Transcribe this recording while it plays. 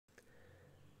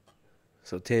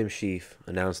So Tim Shieff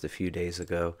announced a few days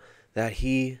ago that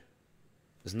he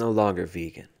is no longer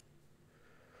vegan.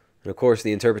 And of course,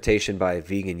 the interpretation by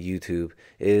vegan YouTube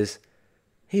is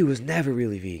he was never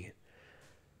really vegan.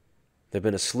 There have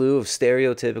been a slew of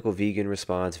stereotypical vegan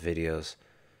response videos,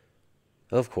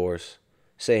 of course,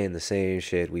 saying the same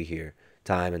shit we hear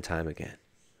time and time again.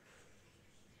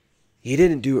 You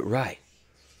didn't do it right.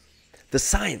 The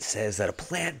science says that a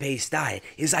plant-based diet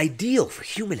is ideal for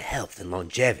human health and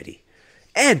longevity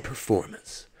and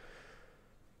performance.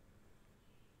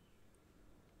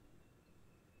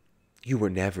 You were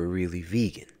never really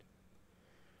vegan.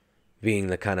 Being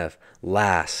the kind of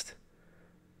last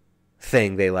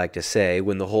thing they like to say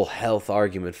when the whole health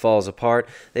argument falls apart,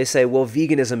 they say, well,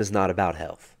 veganism is not about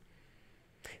health.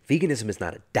 Veganism is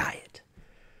not a diet.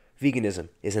 Veganism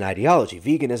is an ideology.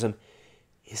 Veganism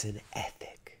is an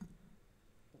ethic.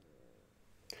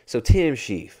 So Tim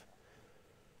Shieff,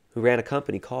 who ran a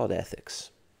company called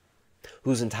Ethics,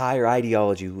 whose entire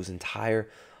ideology, whose entire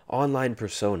online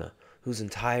persona, whose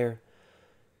entire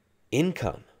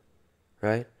income,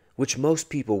 right, which most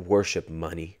people worship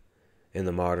money in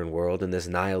the modern world, in this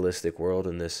nihilistic world,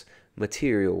 in this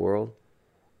material world.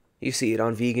 You see it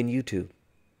on vegan YouTube.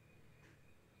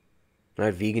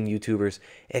 Right? Vegan YouTubers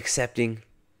accepting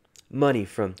money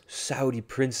from Saudi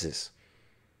princes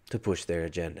to push their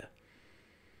agenda.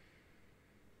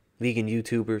 Vegan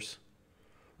YouTubers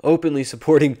openly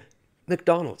supporting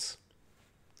McDonald's.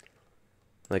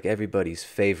 Like everybody's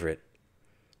favorite,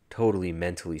 totally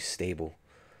mentally stable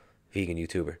vegan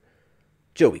YouTuber,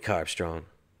 Joey Carbstrong.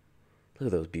 Look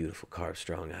at those beautiful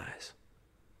Carbstrong eyes.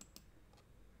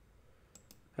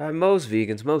 Most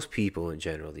vegans, most people in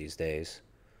general these days,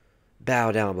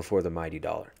 bow down before the mighty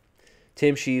dollar.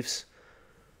 Tim Shieff's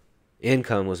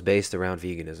income was based around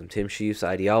veganism. Tim Shieff's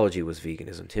ideology was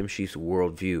veganism. Tim Shieff's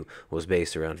worldview was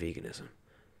based around veganism.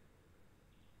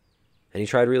 And he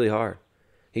tried really hard.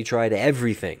 He tried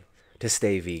everything to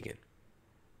stay vegan.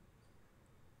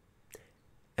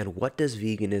 And what does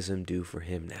veganism do for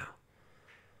him now?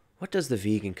 What does the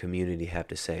vegan community have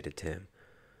to say to Tim,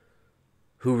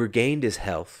 who regained his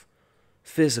health,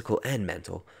 physical and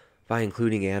mental, by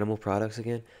including animal products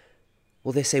again?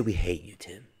 Well, they say, we hate you,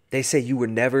 Tim. They say you were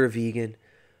never a vegan.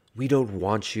 We don't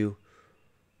want you.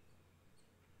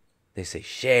 They say,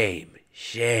 shame,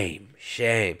 shame,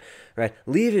 shame. Right?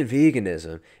 Leaving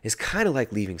veganism is kind of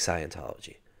like leaving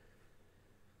Scientology.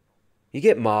 You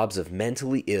get mobs of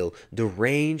mentally ill,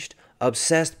 deranged,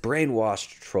 obsessed,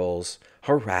 brainwashed trolls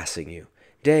harassing you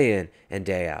day in and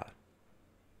day out.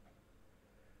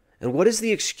 And what is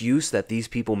the excuse that these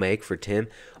people make for Tim?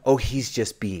 Oh, he's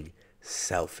just being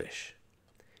selfish.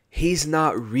 He's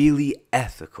not really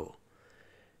ethical.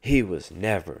 He was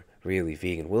never really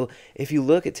vegan. Well, if you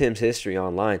look at Tim's history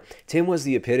online, Tim was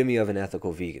the epitome of an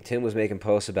ethical vegan. Tim was making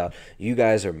posts about, you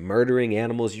guys are murdering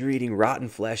animals, you're eating rotten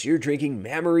flesh, you're drinking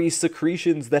mammary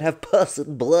secretions that have pus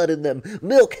and blood in them.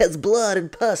 Milk has blood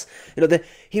and pus.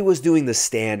 He was doing the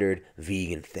standard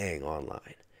vegan thing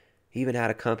online. He even had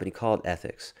a company called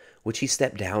Ethics, which he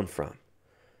stepped down from.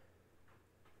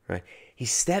 Right? He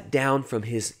stepped down from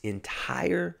his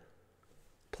entire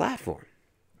platform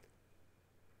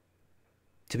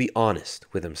to be honest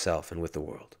with himself and with the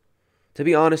world. To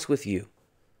be honest with you.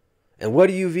 And what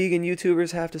do you vegan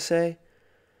YouTubers have to say?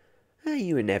 Oh,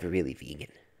 you were never really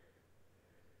vegan.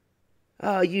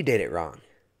 Oh, you did it wrong.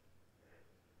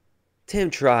 Tim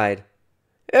tried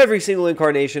every single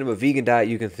incarnation of a vegan diet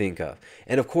you can think of.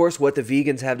 And of course, what the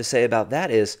vegans have to say about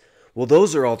that is, well,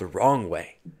 those are all the wrong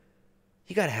way.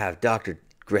 You got to have Dr.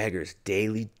 Greger's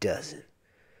Daily Dozen.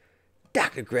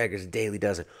 Dr. Greger's Daily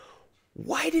Dozen.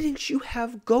 Why didn't you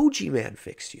have Gojiman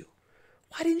fix you?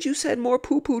 Why didn't you send more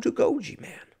poo-poo to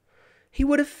Gojiman? He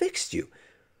would have fixed you.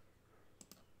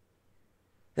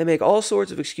 They make all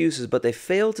sorts of excuses, but they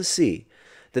fail to see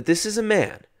that this is a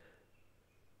man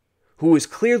who is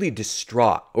clearly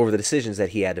distraught over the decisions that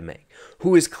he had to make,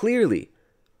 who is clearly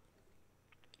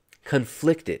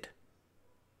conflicted,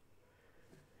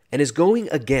 and is going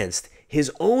against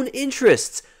his own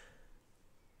interests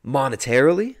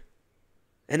monetarily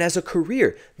and as a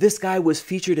career. This guy was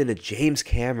featured in a James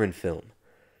Cameron film.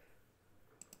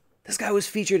 This guy was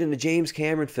featured in a James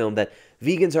Cameron film that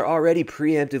vegans are already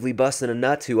preemptively busting a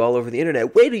nut to all over the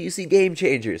internet. Wait till you see Game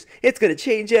Changers. It's going to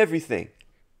change everything.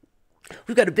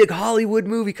 We've got a big Hollywood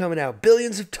movie coming out.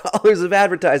 Billions of dollars of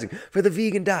advertising for the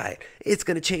vegan diet. It's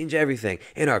going to change everything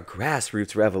in our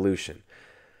grassroots revolution.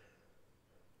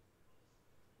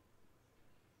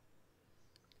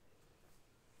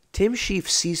 Tim Shieff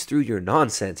sees through your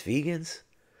nonsense, vegans.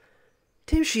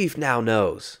 Tim Shieff now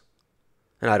knows,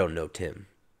 and I don't know Tim,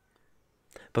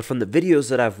 but from the videos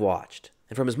that I've watched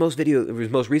And from his most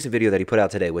recent video that he put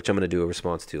out today, which I'm going to do a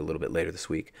response to a little bit later this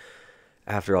week,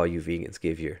 after all you vegans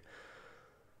give your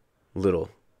little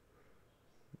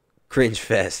cringe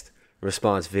fest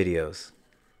response videos,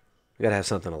 we got to have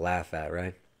something to laugh at,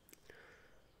 right?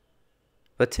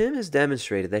 But Tim has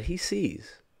demonstrated that he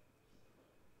sees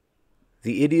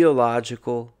the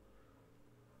ideological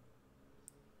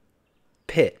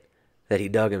pit that he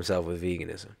dug himself with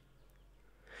veganism.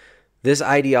 This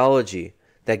ideology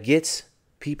that gets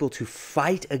people to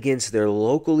fight against their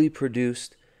locally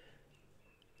produced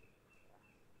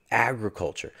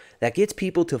agriculture, that gets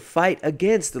people to fight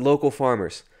against the local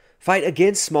farmers, fight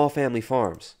against small family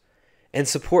farms, and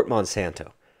support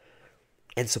Monsanto,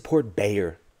 and support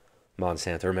Bayer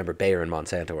Monsanto. Remember, Bayer and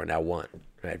Monsanto are now one,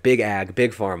 right? Big ag,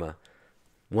 big pharma,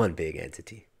 one big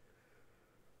entity.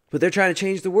 But they're trying to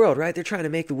change the world, right? They're trying to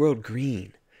make the world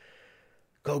green.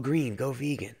 Go green, go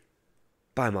vegan.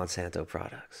 Buy Monsanto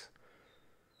products.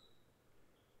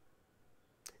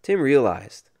 Tim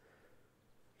realized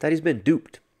that he's been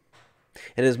duped.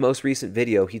 In his most recent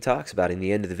video, he talks about in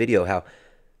the end of the video how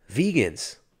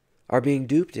vegans are being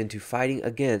duped into fighting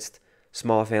against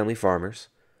small family farmers,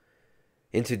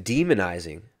 into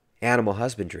demonizing animal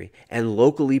husbandry and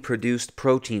locally produced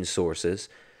protein sources.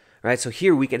 Right? So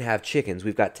here we can have chickens.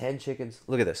 We've got 10 chickens.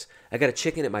 Look at this. I got a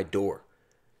chicken at my door.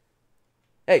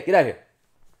 Hey, get out of here.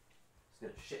 It's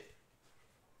gonna shit.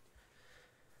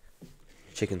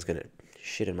 Chicken's gonna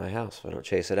shit in my house if I don't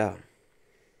chase it out.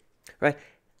 Right?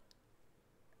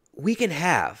 We can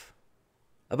have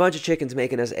a bunch of chickens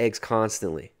making us eggs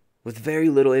constantly with very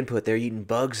little input. They're eating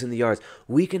bugs in the yards.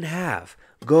 We can have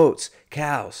goats,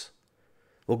 cows.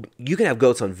 Well, you can have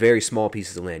goats on very small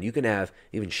pieces of land. You can have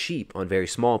even sheep on very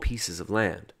small pieces of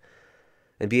land.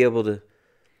 And be able to,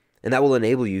 and that will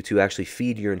enable you to actually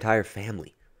feed your entire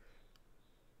family.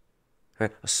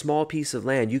 Right? A small piece of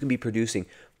land, you can be producing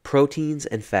proteins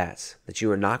and fats that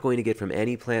you are not going to get from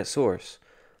any plant source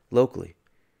locally.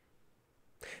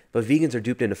 But vegans are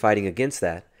duped into fighting against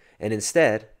that and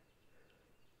instead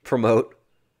promote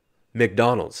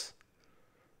McDonald's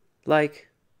like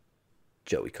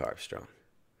Joey Carbstrong.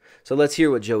 So let's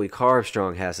hear what Joey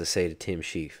Carbstrong has to say to Tim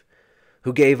Shieff,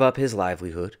 who gave up his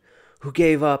livelihood, who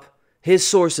gave up his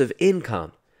source of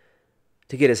income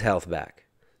to get his health back.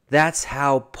 That's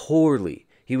how poorly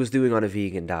he was doing on a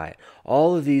vegan diet.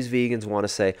 All of these vegans want to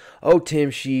say, oh,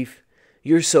 Tim Shieff,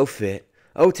 you're so fit.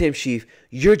 Oh, Tim Shieff,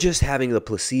 you're just having the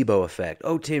placebo effect.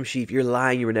 Oh, Tim Shieff, you're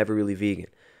lying. You were never really vegan.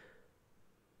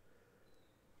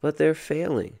 But they're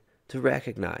failing to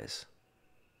recognize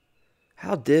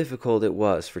how difficult it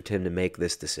was for Tim to make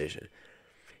this decision.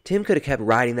 Tim could have kept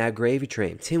riding that gravy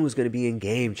train. Tim was going to be in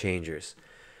Game Changers.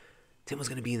 Tim was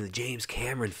going to be in the James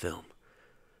Cameron film.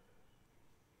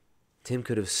 Tim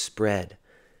could have spread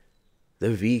the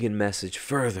vegan message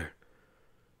further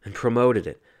and promoted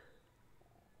it.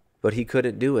 But he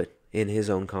couldn't do it in his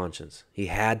own conscience. He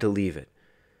had to leave it.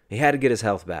 He had to get his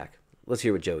health back. Let's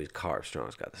hear what Joey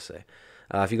Carbstrong's got to say.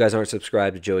 If you guys aren't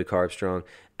subscribed to Joey Carbstrong,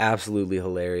 absolutely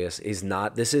hilarious.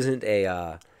 This isn't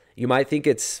a, you might think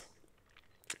it's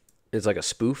like a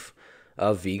spoof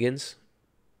of vegans,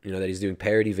 you know, that he's doing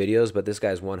parody videos, but this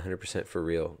guy's 100% for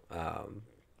real.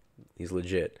 He's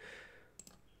legit.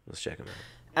 Let's check him out.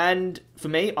 And for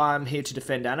me, I'm here to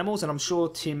defend animals, and I'm sure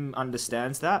Tim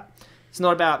understands that. It's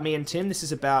not about me and Tim. This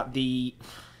is about the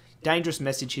dangerous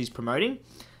message he's promoting.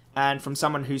 And from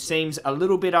someone who seems a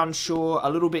little bit unsure, a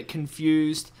little bit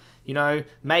confused, you know,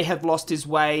 may have lost his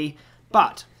way.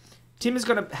 But Tim is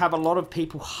going to have a lot of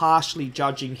people harshly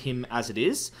judging him as it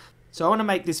is. So I want to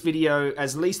make this video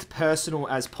as least personal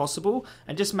as possible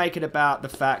and just make it about the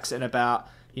facts and about,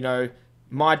 you know,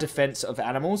 my defense of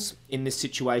animals in this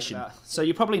situation. So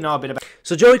you probably know a bit about...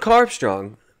 So Joey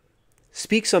Carbstrong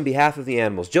speaks on behalf of the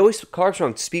animals. Joey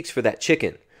Carbstrong speaks for that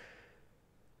chicken.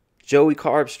 Joey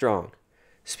Carbstrong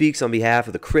speaks on behalf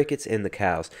of the crickets and the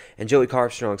cows. And Joey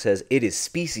Carbstrong says it is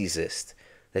speciesist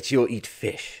that you'll eat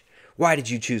fish. Why did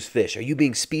you choose fish? Are you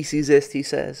being speciesist, he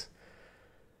says?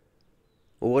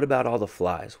 Well, what about all the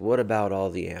flies? What about all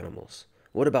the animals?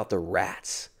 What about the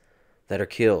rats that are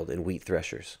killed in wheat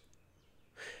threshers?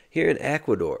 Here in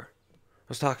Ecuador, I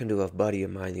was talking to a buddy of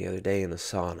mine the other day in the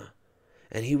sauna,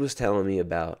 and he was telling me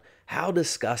about how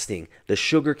disgusting the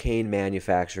sugarcane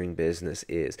manufacturing business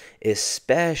is,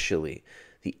 especially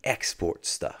the export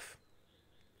stuff.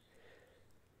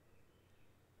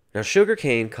 Now, sugar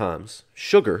comes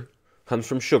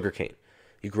from sugarcane.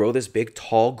 You grow this big,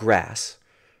 tall grass,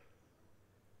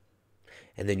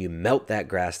 and then you melt that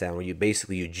grass down, or you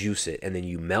juice it, and then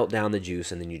you melt down the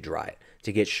juice, and then you dry it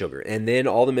to get sugar. And then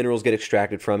all the minerals get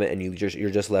extracted from it, and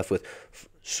you're just left with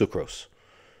sucrose,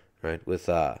 right, with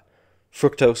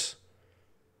fructose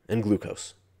and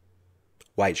glucose,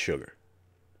 white sugar.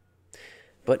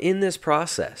 But in this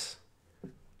process,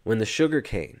 when the sugar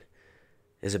cane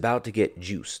is about to get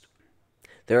juiced,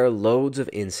 there are loads of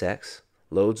insects,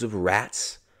 loads of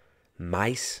rats,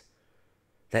 mice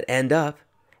that end up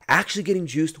actually getting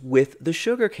juiced with the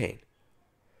sugar cane.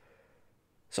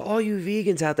 So all you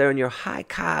vegans out there on your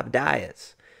high-carb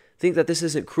diets think that this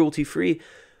isn't cruelty-free.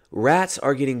 Rats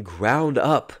are getting ground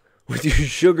up with your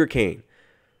sugar cane.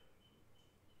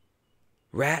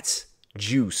 Rats'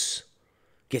 juice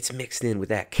gets mixed in with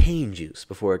that cane juice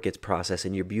before it gets processed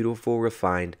in your beautiful,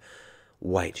 refined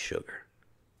white sugar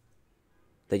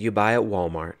that you buy at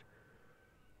Walmart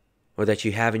or that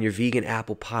you have in your vegan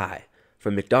apple pie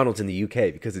from McDonald's in the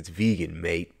UK because it's vegan,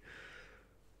 mate.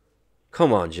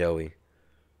 Come on, Joey.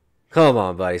 Come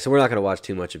on, buddy. So we're not going to watch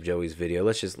too much of Joey's video.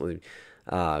 Let's just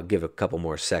give a couple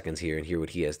more seconds here and hear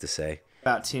what he has to say.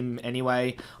 About Tim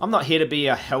anyway. I'm not here to be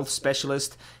a health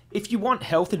specialist. If you want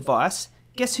health advice,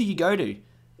 guess who you go to?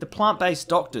 The plant-based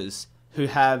doctors who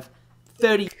have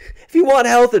 30... If you want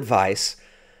health advice,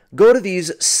 go to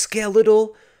these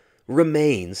skeletal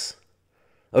remains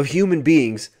of human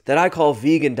beings that I call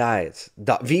vegan diets,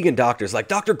 vegan doctors, like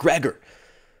Dr. Greger,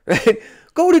 right?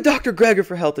 Go to Dr. Greger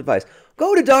for health advice.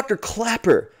 Go to Dr.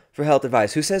 Clapper for health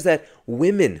advice, who says that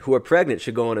women who are pregnant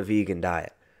should go on a vegan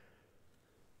diet.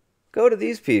 Go to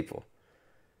these people.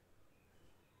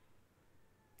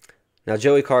 Now,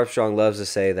 Joey Carbstrong loves to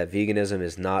say that veganism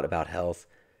is not about health,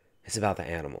 it's about the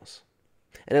animals.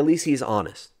 And at least he's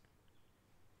honest.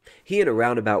 He, in a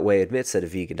roundabout way, admits that a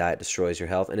vegan diet destroys your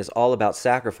health and is all about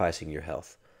sacrificing your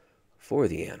health for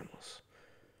the animals.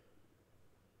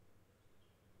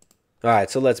 All right,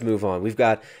 so let's move on. We've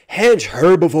got Hench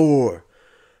Herbivore.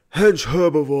 Hench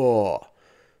Herbivore.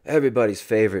 Everybody's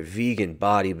favorite vegan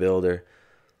bodybuilder.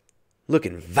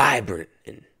 Looking vibrant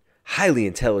and highly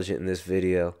intelligent in this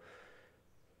video.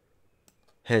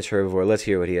 Hench Herbivore, let's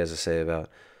hear what he has to say about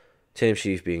Tim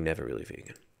Shieff being never really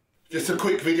vegan. Just a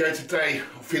quick video today.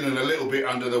 I'm feeling a little bit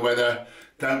under the weather.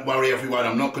 Don't worry everyone,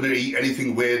 I'm not going to eat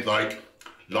anything weird like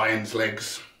lion's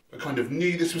legs. I kind of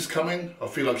knew this was coming. I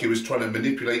feel like he was trying to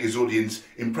manipulate his audience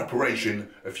in preparation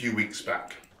a few weeks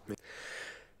back.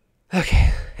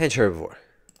 Okay, Hench Herbivore.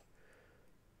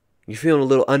 You're feeling a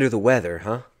little under the weather,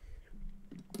 huh?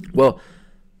 Well,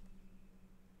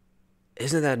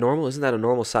 isn't that normal? Isn't that a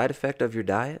normal side effect of your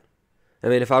diet? I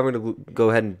mean, if I were to go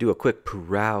ahead and do a quick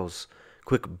browse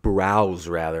through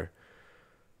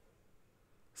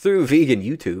vegan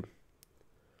YouTube,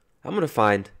 I'm going to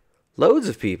find loads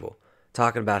of people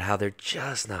talking about how they're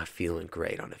just not feeling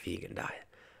great on a vegan diet.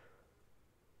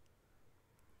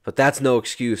 But that's no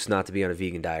excuse not to be on a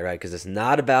vegan diet, right? Because it's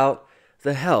not about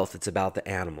the health, it's about the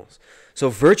animals. So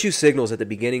Virtue signals at the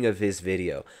beginning of his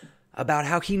video about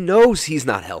how he knows he's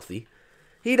not healthy.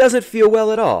 He doesn't feel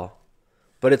well at all.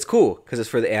 But it's cool because it's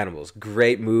for the animals.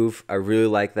 Great move. I really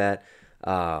like that.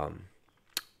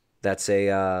 That's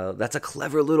a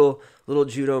clever little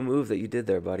judo move that you did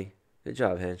there, buddy. Good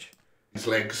job, Hench. His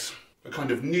legs. I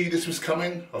kind of knew this was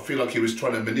coming. I feel like he was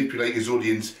trying to manipulate his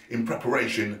audience in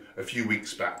preparation a few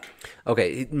weeks back.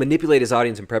 Okay, he manipulated his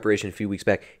audience in preparation a few weeks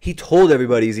back. He told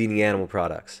everybody he's eating animal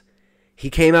products. He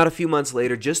came out a few months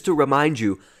later just to remind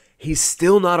you he's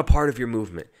still not a part of your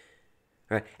movement.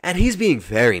 Right? And he's being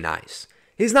very nice.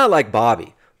 He's not like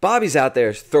Bobby. Bobby's out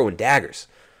there throwing daggers.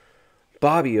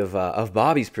 Bobby of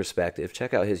Bobby's perspective,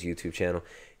 check out his YouTube channel.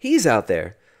 He's out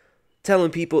there telling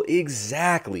people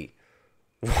exactly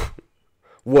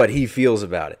what he feels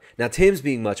about it. Now, Tim's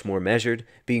being much more measured,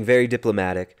 being very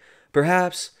diplomatic,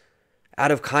 perhaps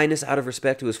out of kindness, out of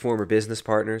respect to his former business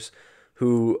partners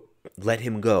who let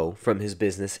him go from his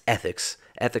business, Ethics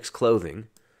Clothing.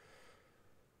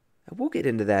 And we'll get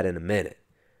into that in a minute.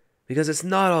 Because it's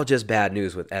not all just bad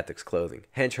news with Ethics Clothing.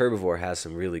 Hench Herbivore has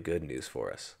some really good news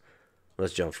for us.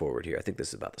 Let's jump forward here. I think this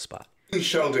is about the spot. He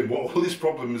showed him what all his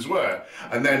problems were.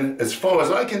 And then, as far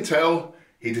as I can tell,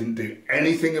 he didn't do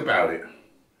anything about it.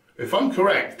 If I'm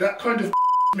correct, that kind of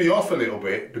me off a little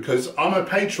bit because I'm a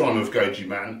patron of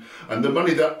Gojiman and the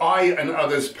money that I and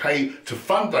others pay to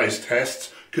fund those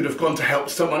tests could have gone to help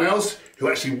someone else who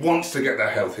actually wants to get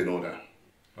their health in order.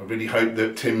 I really hope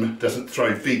that Tim doesn't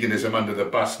throw veganism under the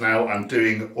bus now and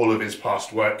doing all of his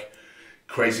past work.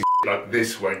 Crazy like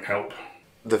this won't help.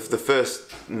 The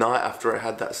first night after I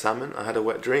had that salmon, I had a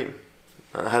wet dream.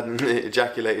 I hadn't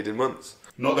ejaculated in months.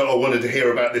 Not that I wanted to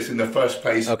hear about this in the first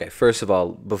place. Okay, first of all,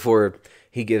 before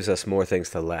he gives us more things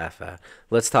to laugh at,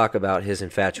 let's talk about his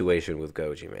infatuation with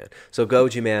Gojiman. So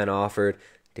Gojiman offered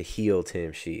to heal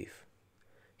Tim Shieff.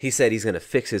 He said he's going to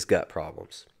fix his gut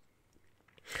problems.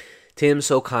 Tim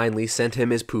so kindly sent him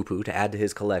his poo-poo to add to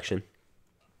his collection.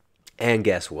 And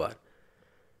guess what?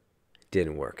 It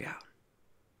didn't work out.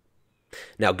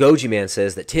 Now, Gojiman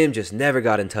says that Tim just never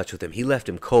got in touch with him. He left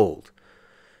him cold.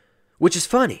 Which is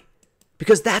funny,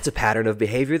 because that's a pattern of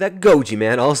behavior that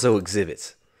Gojiman also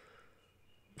exhibits.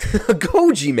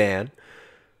 Gojiman,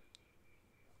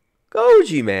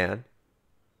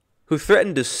 who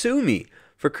threatened to sue me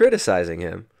for criticizing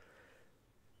him.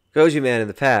 Gojiman in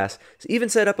the past even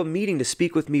set up a meeting to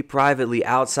speak with me privately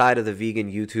outside of the vegan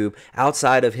YouTube,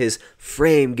 outside of his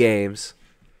frame games.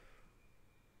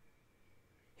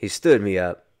 He stood me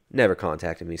up, never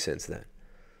contacted me since then.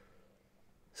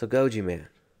 So Gojiman,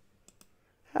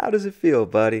 how does it feel,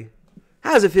 buddy?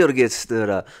 How does it feel to get stood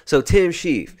up? So Tim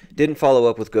Shieff didn't follow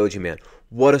up with Gojiman.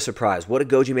 What a surprise. What did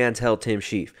Gojiman tell Tim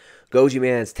Shieff?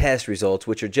 Gojiman's test results,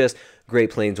 which are just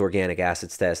Great Plains organic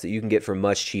acids tests that you can get for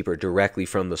much cheaper directly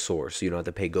from the source. So you don't have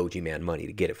to pay Gojiman money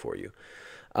to get it for you.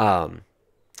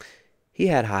 He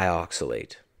had high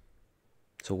oxalate.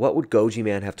 So what would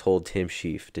Gojiman have told Tim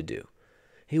Shieff to do?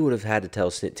 He would have had to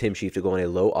tell Tim Shieff to go on a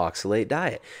low oxalate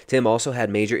diet. Tim also had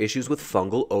major issues with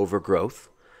fungal overgrowth.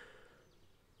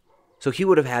 So he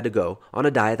would have had to go on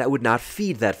a diet that would not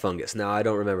feed that fungus. Now, I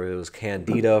don't remember if it was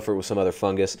candida or if it was some other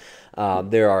fungus.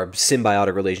 There are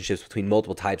symbiotic relationships between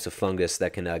multiple types of fungus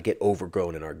that can get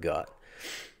overgrown in our gut.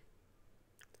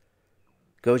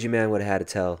 Gojiman would have had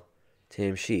to tell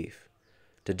Tim Shieff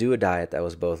to do a diet that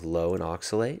was both low in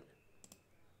oxalate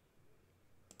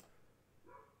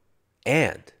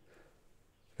and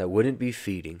that wouldn't be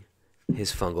feeding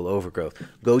his fungal overgrowth.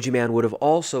 Gojiman would have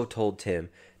also told Tim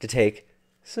to take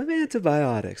some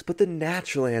antibiotics, but the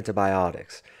natural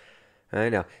antibiotics. I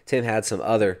know Tim had some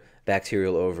other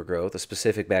bacterial overgrowth, a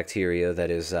specific bacteria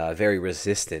that is very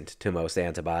resistant to most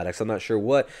antibiotics. I'm not sure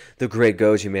what the great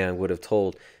Gojiman would have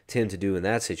told Tim to do in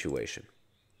that situation.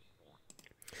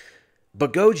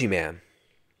 But Gojiman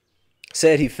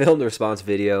said he filmed the response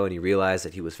video and he realized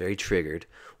that he was very triggered.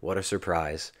 What a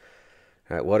surprise.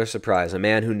 All right, what a surprise. A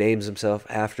man who names himself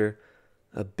after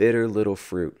a bitter little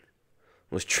fruit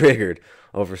was triggered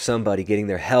over somebody getting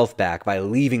their health back by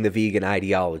leaving the vegan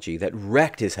ideology that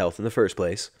wrecked his health in the first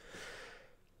place.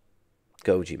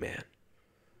 Gojiman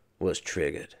was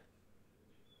triggered.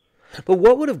 But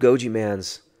what would have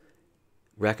Gojiman's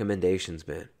recommendations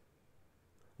been?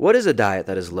 What is a diet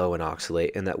that is low in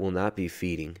oxalate and that will not be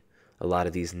feeding a lot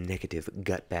of these negative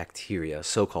gut bacteria,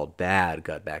 so-called bad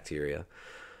gut bacteria,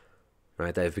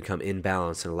 right, that have become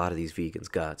imbalanced in a lot of these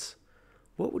vegans' guts?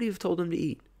 What would he have told them to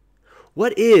eat?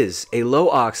 What is a low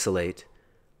oxalate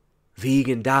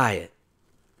vegan diet?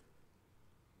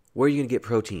 Where are you going to get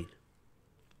protein?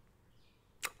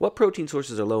 What protein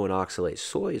sources are low in oxalate?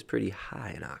 Soy is pretty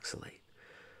high in oxalate.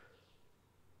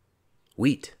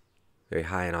 Wheat, very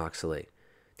high in oxalate.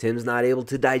 Tim's not able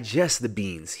to digest the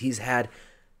beans. He's had,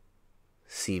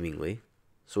 seemingly,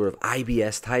 sort of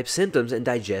IBS-type symptoms and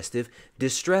digestive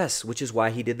distress, which is why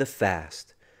he did the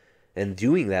fast. And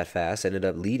doing that fast ended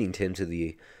up leading Tim to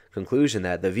the conclusion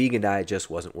that the vegan diet just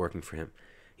wasn't working for him.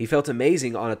 He felt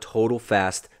amazing on a total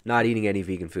fast, not eating any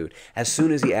vegan food. As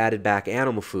soon as he added back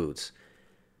animal foods,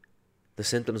 the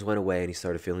symptoms went away and he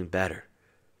started feeling better.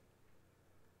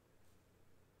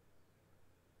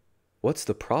 What's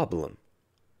the problem?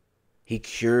 He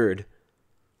cured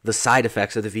the side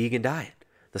effects of the vegan diet.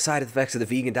 The side effects of the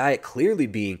vegan diet clearly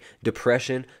being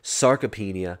depression,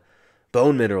 sarcopenia,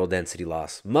 bone mineral density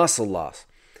loss, muscle loss,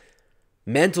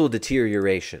 mental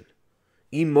deterioration,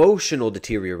 emotional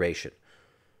deterioration.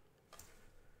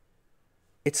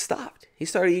 It stopped. He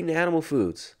started eating animal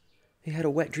foods. He had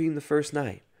a wet dream the first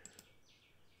night.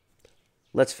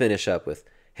 Let's finish up with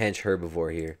Hench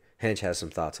Herbivore here. Hench has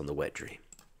some thoughts on the wet dream.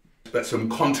 But some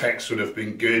context would have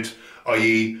been good,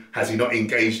 i.e. has he not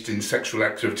engaged in sexual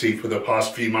activity for the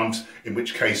past few months, in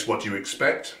which case what do you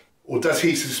expect? Or does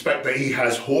he suspect that he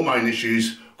has hormone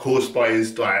issues caused by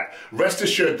his diet? Rest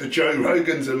assured the Joe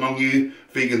Rogans among you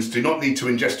vegans do not need to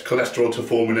ingest cholesterol to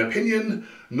form an opinion,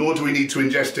 nor do we need to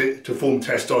ingest it to form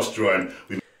testosterone.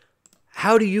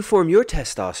 How do you form your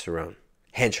testosterone,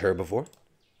 Hench Herbivore?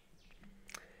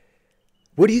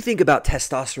 What do you think about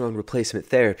testosterone replacement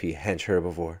therapy, Hench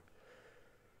Herbivore?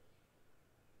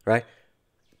 Right?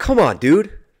 Come on,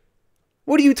 dude.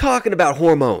 What are you talking about,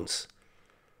 hormones?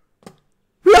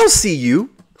 We all see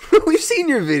you. We've seen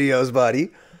your videos,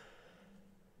 buddy.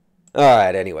 All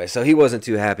right, anyway, so he wasn't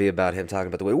too happy about him talking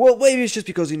about the weight. Well, maybe it's just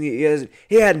because he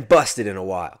hadn't busted in a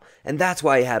while. And that's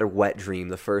why he had a wet dream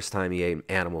the first time he ate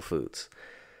animal foods.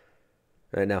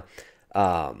 Right now,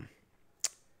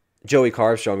 Joey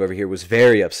Carbstrong over here was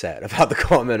very upset about the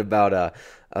comment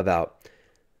about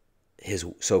his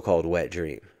so-called wet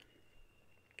dream.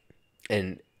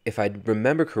 And if I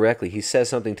remember correctly, he says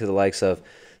something to the likes of,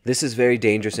 this is very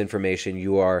dangerous information.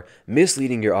 You are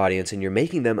misleading your audience and you're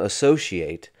making them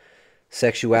associate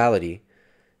sexuality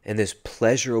and this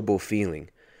pleasurable feeling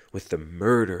with the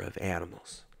murder of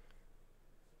animals.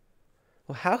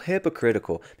 Well, how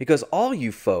hypocritical, because all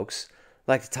you folks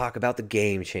like to talk about the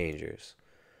game changers.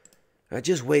 Right,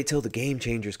 just wait till the game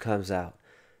changers comes out,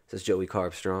 says Joey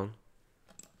Carbstrong.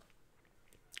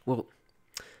 Well,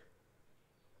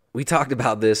 we talked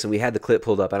about this and we had the clip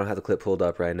pulled up. I don't have the clip pulled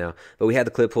up right now, but we had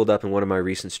the clip pulled up in one of my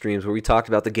recent streams where we talked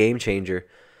about the Game Changer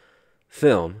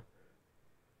film,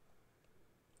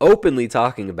 openly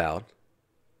talking about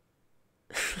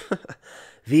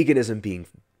veganism being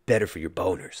better for your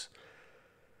boners.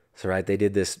 So, right, they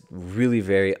did this really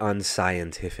very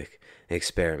unscientific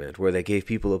experiment where they gave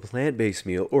people a plant-based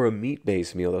meal or a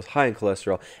meat-based meal that was high in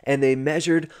cholesterol, and they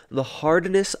measured the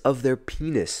hardness of their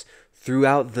penis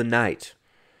throughout the night.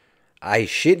 I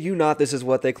shit you not, this is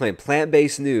what they claim.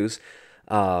 Plant-Based News,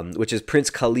 which is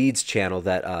Prince Khalid's channel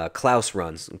that Klaus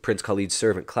runs, Prince Khalid's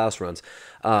servant Klaus runs.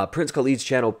 Prince Khalid's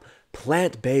channel,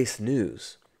 Plant-Based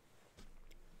News,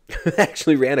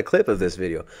 actually ran a clip of this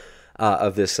video,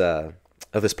 of this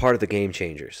part of the Game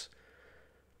Changers.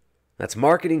 That's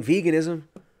marketing veganism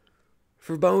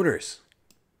for boners.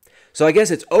 So I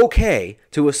guess it's okay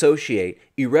to associate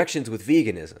erections with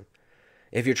veganism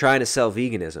if you're trying to sell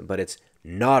veganism, but it's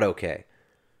not okay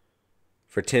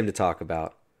for Tim to talk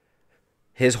about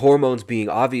his hormones being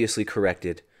obviously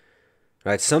corrected,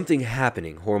 right? Something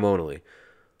happening hormonally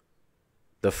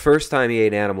the first time he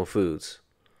ate animal foods.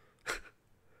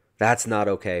 That's not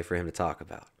okay for him to talk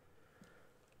about.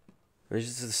 This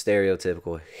is the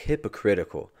stereotypical,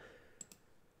 hypocritical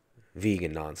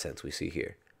vegan nonsense we see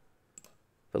here.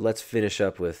 But let's finish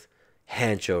up with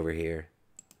Hench over here,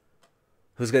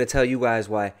 who's going to tell you guys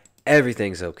why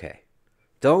everything's okay.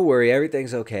 Don't worry,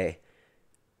 everything's okay.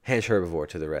 Hench Herbivore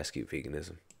to the rescue,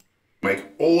 veganism. Make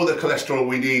all the cholesterol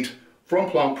we need from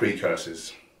plant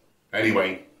precursors.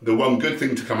 Anyway, the one good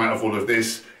thing to come out of all of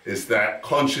this is that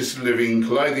conscious living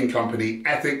clothing company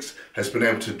Ethics has been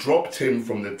able to drop Tim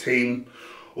from the team.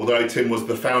 Although Tim was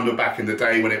the founder back in the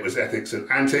day when it was Ethics and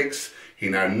Antics, he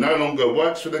now no longer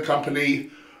works for the company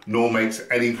nor makes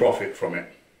any profit from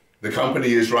it. The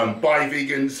company is run by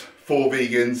vegans, for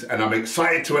vegans, and I'm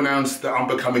excited to announce that I'm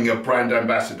becoming a brand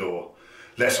ambassador.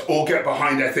 Let's all get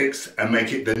behind Ethics and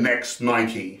make it the next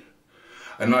Nike.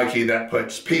 A Nike that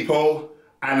puts people,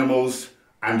 animals,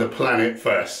 and the planet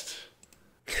first.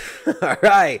 All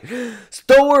right. So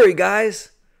don't worry,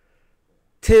 guys.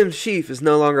 Tim Shieff is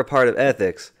no longer part of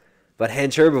Ethics, but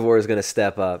Hench Herbivore is going to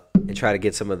step up and try to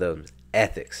get some of those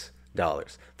ethics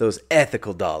dollars, those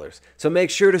ethical dollars. So make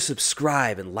sure to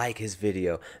subscribe and like his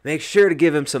video. Make sure to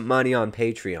give him some money on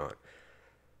Patreon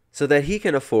so that he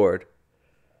can afford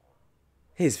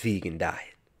his vegan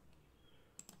diet.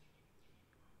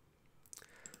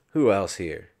 Who else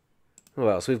here? Who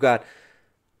else? We've got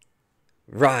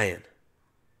Ryan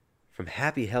from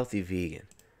Happy Healthy Vegan.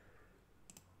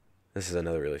 This is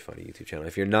another really funny YouTube channel.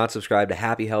 If you're not subscribed to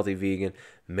Happy Healthy Vegan,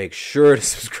 make sure to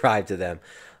subscribe to them.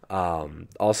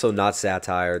 Also, not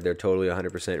satire. They're totally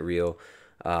 100% real.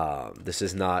 This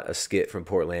is not a skit from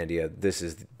Portlandia. This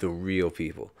is the real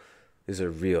people. These are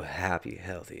real happy,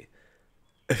 healthy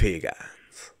vegans.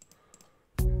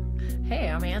 Hey,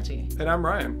 I'm Angie. And I'm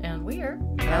Ryan. And we're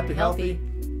Happy Healthy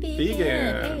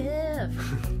Vegan. AF.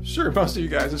 Sure, most of you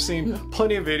guys have seen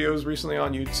plenty of videos recently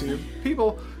on YouTube.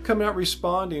 People coming out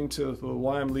responding to the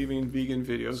why I'm leaving vegan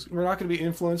videos. We're not going to be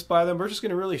influenced by them. We're just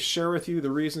going to really share with you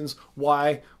the reasons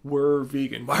why we're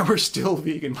vegan, why we're still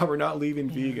vegan, why we're not leaving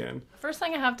vegan. First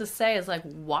thing I have to say is like,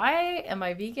 why am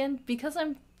I vegan? Because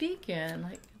I'm vegan.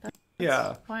 Like, that's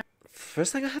Yeah. why.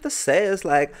 First thing I have to say is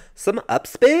like some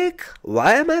upspeak.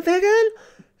 Why am I vegan?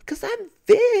 Because I'm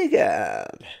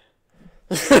vegan.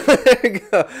 There you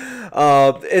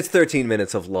go. It's 13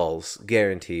 minutes of lulls,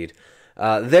 guaranteed.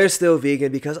 They're still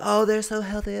vegan because, oh, they're so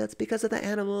healthy. It's because of the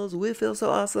animals. We feel so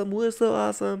awesome. We're so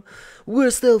awesome.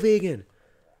 We're still vegan.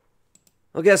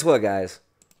 Well, guess what, guys?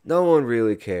 No one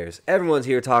really cares. Everyone's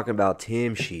here talking about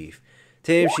Tim Shieff.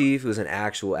 Tim Shieff, who's an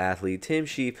actual athlete. Tim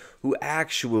Shieff, who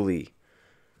actually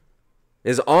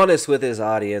is honest with his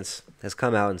audience, has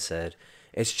come out and said,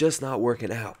 it's just not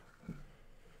working out.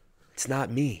 It's not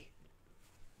me.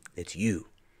 It's you,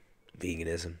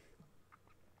 veganism.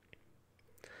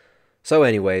 So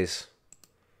anyways,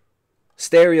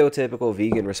 stereotypical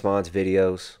vegan response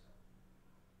videos.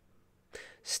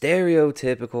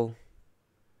 Stereotypical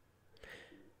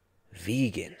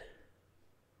vegan.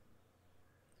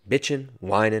 Bitching,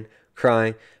 whining,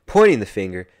 crying, pointing the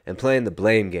finger, and playing the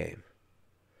blame game.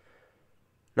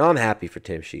 Now, I'm happy for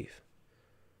Tim Shieff.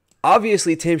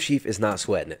 Obviously, Tim Shieff is not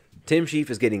sweating it. Tim Shieff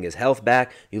is getting his health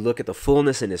back. You look at the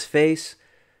fullness in his face,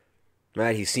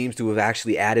 right? He seems to have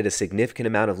actually added a significant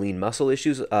amount of lean muscle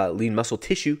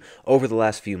tissue over the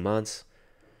last few months.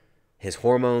 His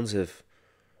hormones have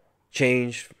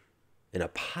changed in a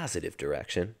positive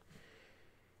direction,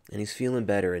 and he's feeling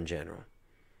better in general.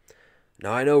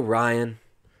 Now, I know Ryan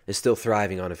is still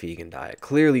thriving on a vegan diet.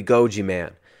 Clearly,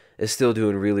 Gojiman is still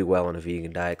doing really well on a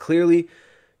vegan diet. Clearly,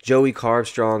 Joey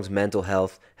Carbstrong's mental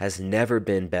health has never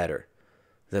been better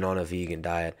than on a vegan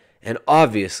diet. And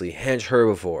obviously, Hench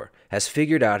Herbivore has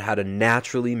figured out how to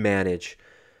naturally manage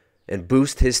and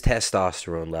boost his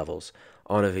testosterone levels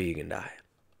on a vegan diet.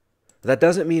 That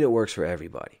doesn't mean it works for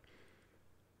everybody.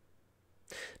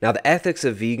 Now, the ethics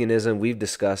of veganism we've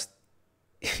discussed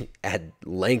at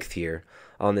length here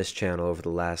on this channel over the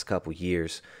last couple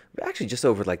years. Actually, just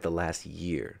over like the last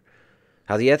year.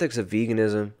 How the ethics of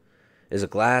veganism is a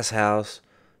glass house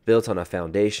built on a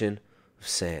foundation of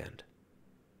sand.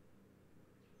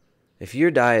 If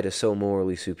your diet is so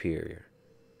morally superior,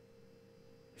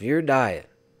 if your diet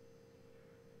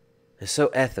is so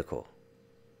ethical,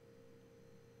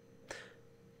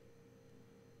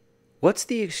 what's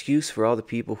the excuse for all the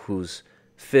people whose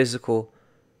physical,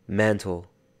 mental,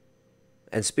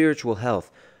 and spiritual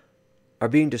health are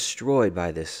being destroyed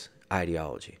by this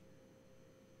ideology?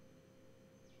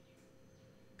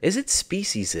 Is it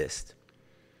speciesist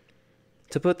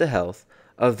to put the health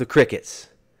of the crickets,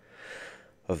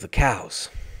 of the cows,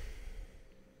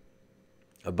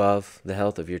 above the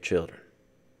health of your children?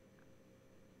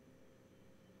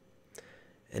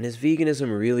 And is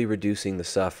veganism really reducing the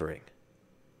suffering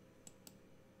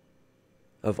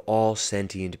of all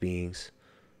sentient beings?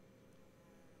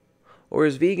 Or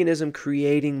is veganism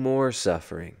creating more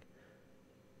suffering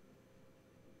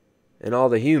in all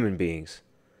the human beings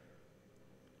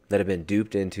that have been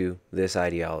duped into this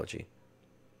ideology?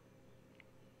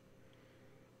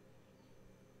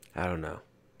 I don't know.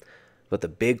 But the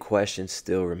big question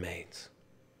still remains.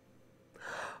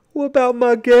 What about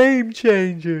my game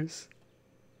changers?